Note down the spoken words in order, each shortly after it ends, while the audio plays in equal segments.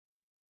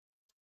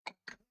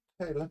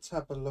Okay, let's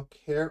have a look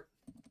here.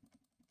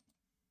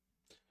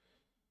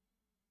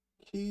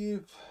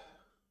 Kiev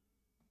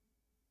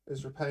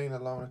is repaying a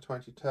loan of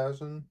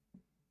 20,000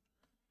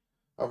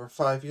 over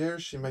 5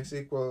 years. She makes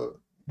equal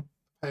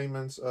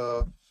payments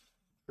of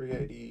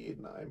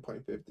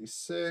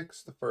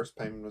 389.56. The first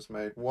payment was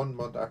made 1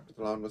 month after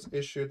the loan was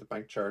issued. The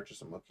bank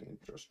charges a monthly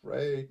interest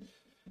rate.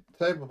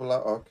 Table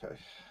below. Okay,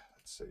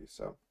 let's see.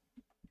 So,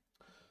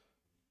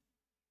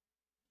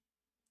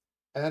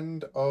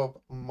 end of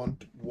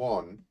month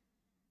 1.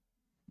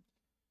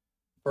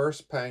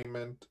 First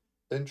payment,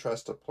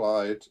 interest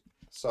applied.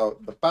 So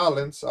the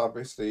balance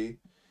obviously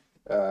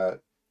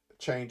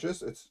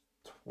changes. It's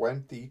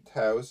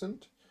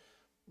 20,000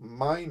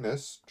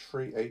 minus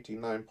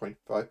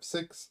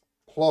 389.56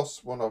 plus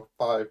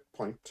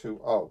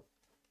 105.20.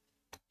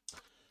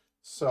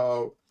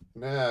 So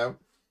now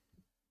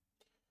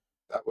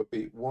that would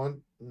be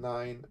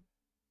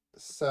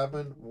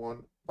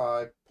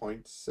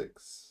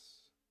 19715.6.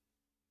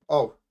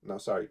 Oh, no,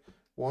 sorry.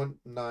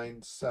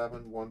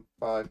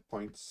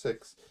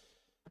 19715.6.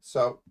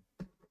 So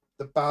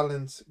the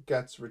balance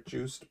gets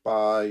reduced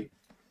by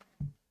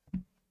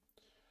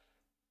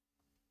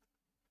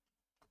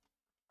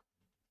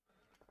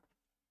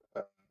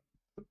the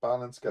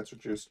balance gets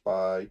reduced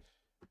by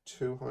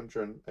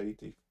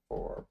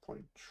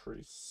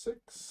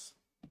 284.36.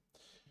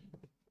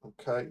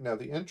 Okay, now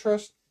the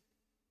interest.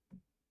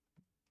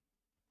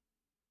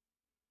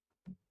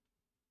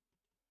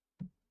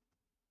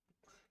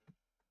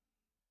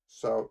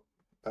 So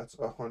that's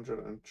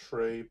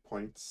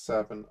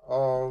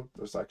 103.70.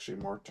 There's actually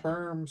more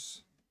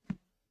terms.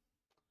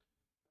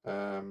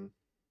 Oh,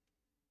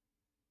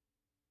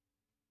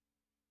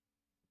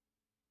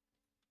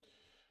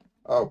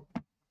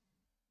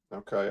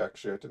 okay,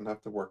 actually I didn't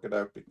have to work it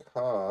out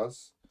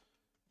because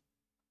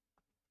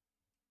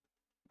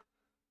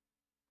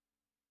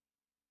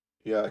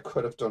yeah, I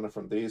could have done it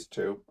from these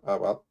two. Oh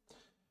well.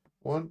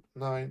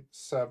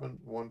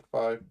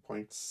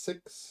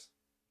 19715.6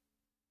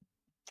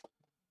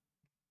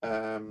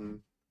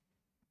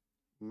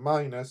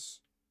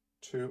 minus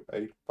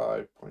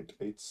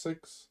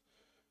 285.86.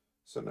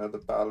 So now the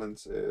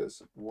balance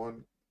is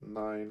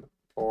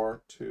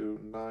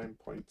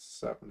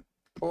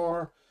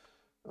 19429.74.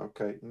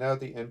 Okay, now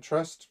the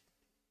interest.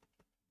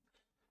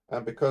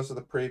 And because of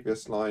the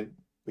previous line,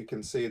 we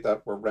can see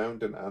that we're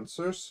rounding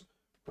answers.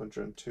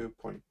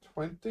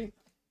 102.20.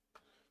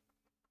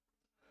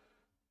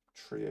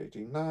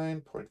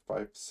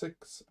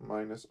 389.56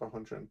 minus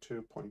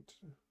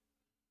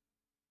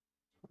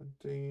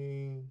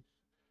 102.20.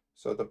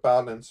 So the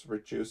balance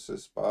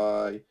reduces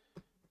by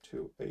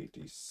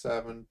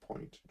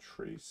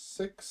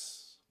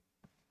 287.36.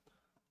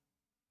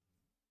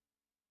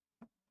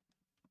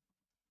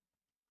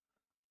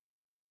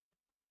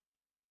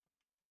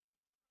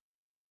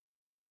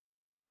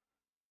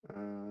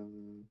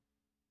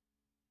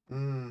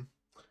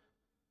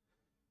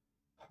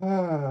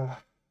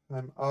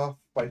 I'm off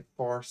by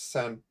 4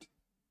 cents.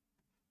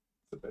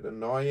 It's a bit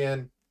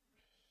annoying.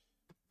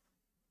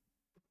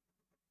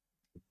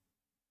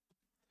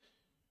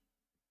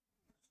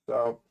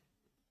 So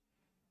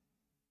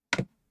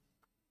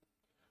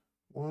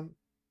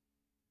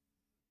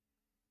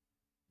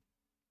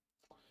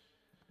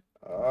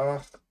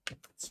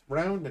it's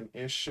rounding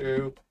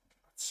issue.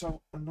 It's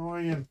so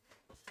annoying.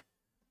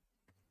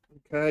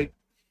 Okay.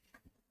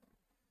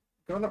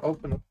 I'm gonna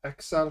open up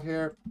Excel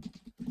here.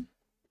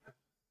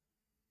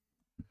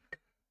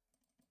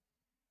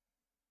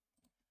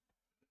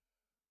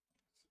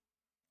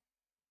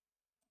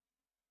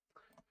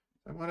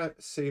 I want to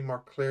see more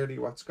clearly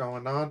what's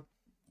going on.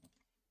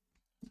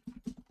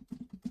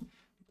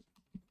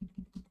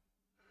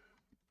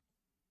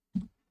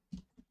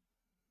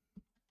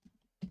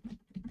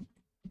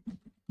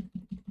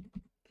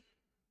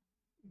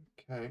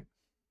 Okay.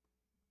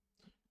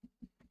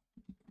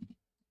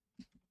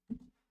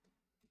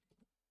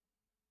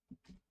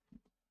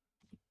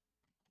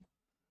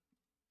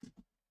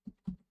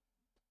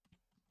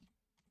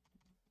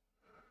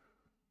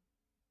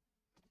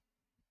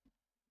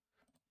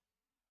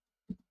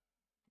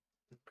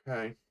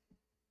 Okay.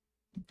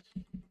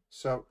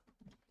 So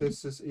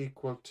this is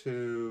equal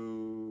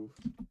to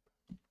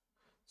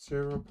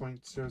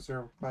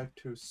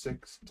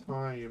 0.00526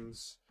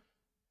 times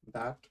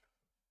that.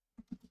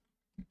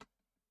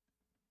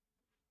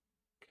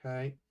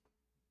 Okay.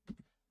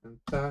 And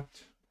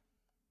that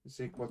is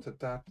equal to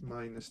that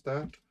minus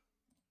that.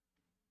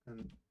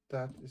 And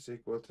that is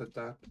equal to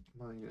that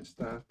minus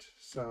that.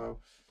 So,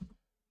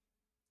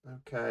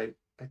 okay,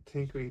 I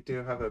think we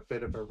do have a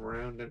bit of a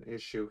rounding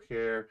issue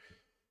here.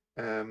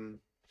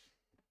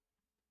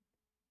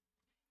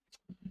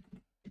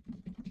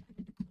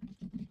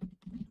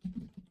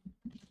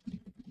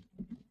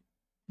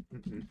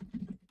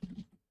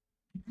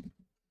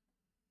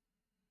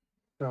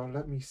 So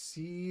let me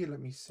see.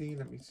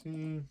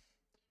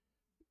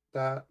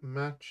 That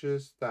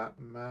matches.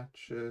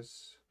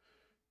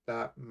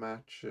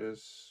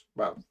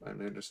 Well, I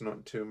mean, there's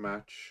nothing to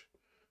match.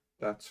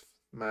 That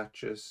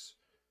matches.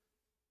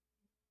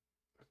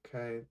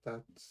 Okay,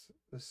 that's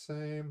the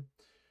same.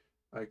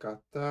 I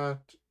got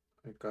that.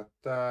 I got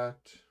that.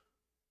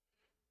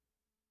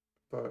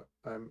 But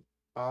I'm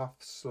off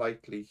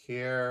slightly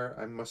here.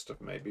 I must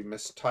have maybe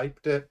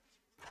mistyped it.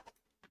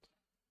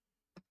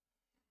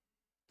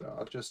 So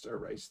I'll just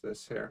erase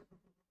this here.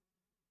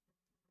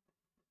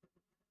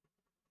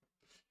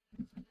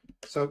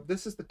 So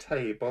this is the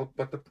table,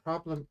 but the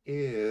problem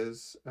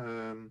is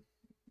we're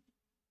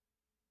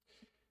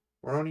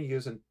only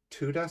using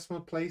 2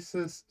 decimal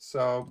places.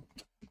 So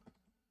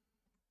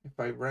if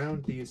I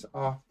round these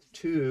off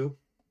to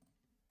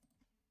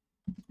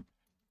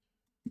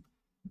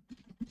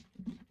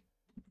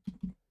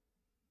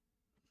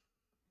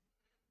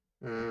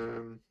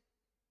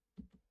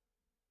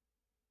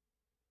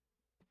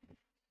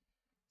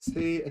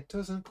see, it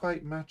doesn't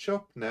quite match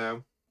up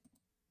now.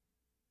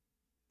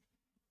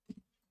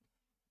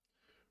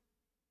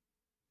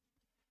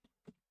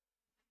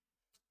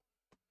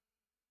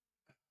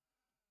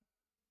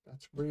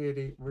 That's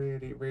really,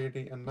 really,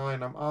 really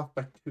annoying. I'm off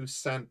by 2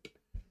 cents.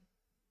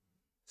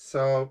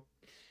 So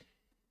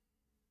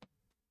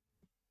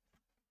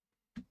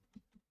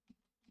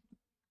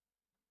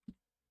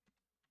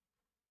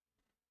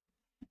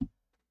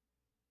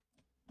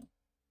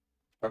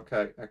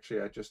okay,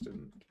 actually I just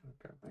didn't.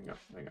 Okay, hang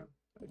on.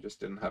 I just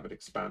didn't have it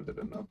expanded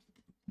enough.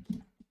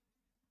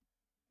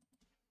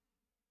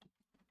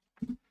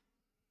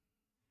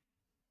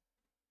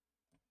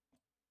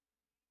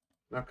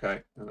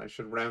 Okay, and I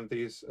should round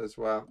these as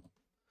well.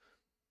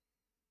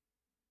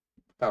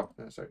 Oh,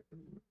 sorry,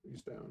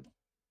 these down.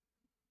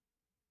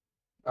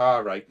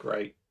 All right,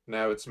 great.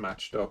 Now it's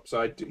matched up.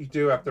 So you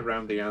do have to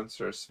round the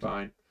answers,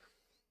 fine.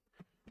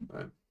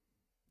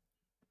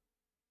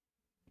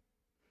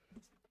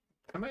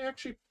 Can I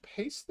actually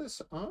paste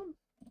this on?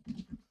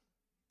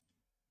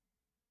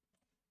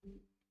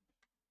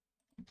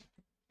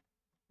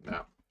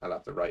 No, I'll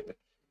have to write it.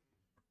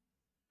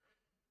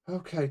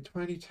 Okay,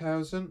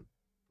 20,000.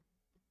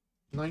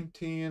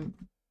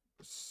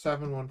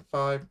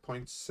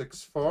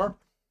 19,715.64.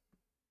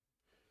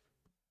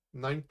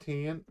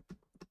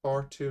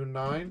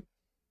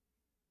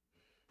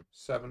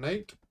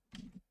 19,429.78.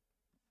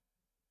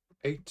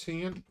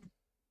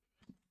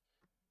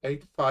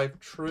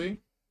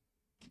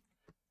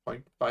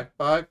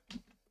 18,853.55.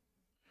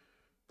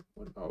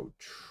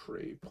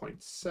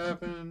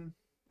 103.7.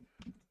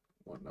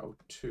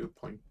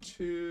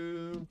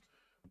 102.2.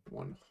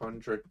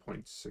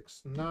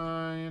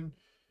 100.69.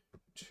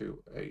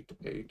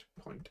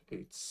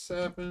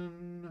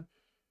 288.87,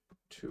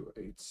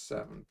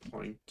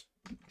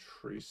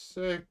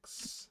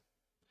 287.36,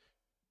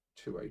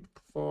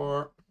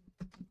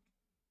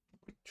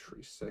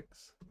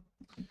 284.36.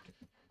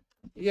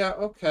 Yeah,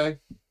 okay.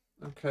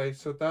 Okay,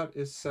 so that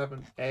is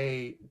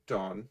 7A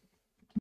done.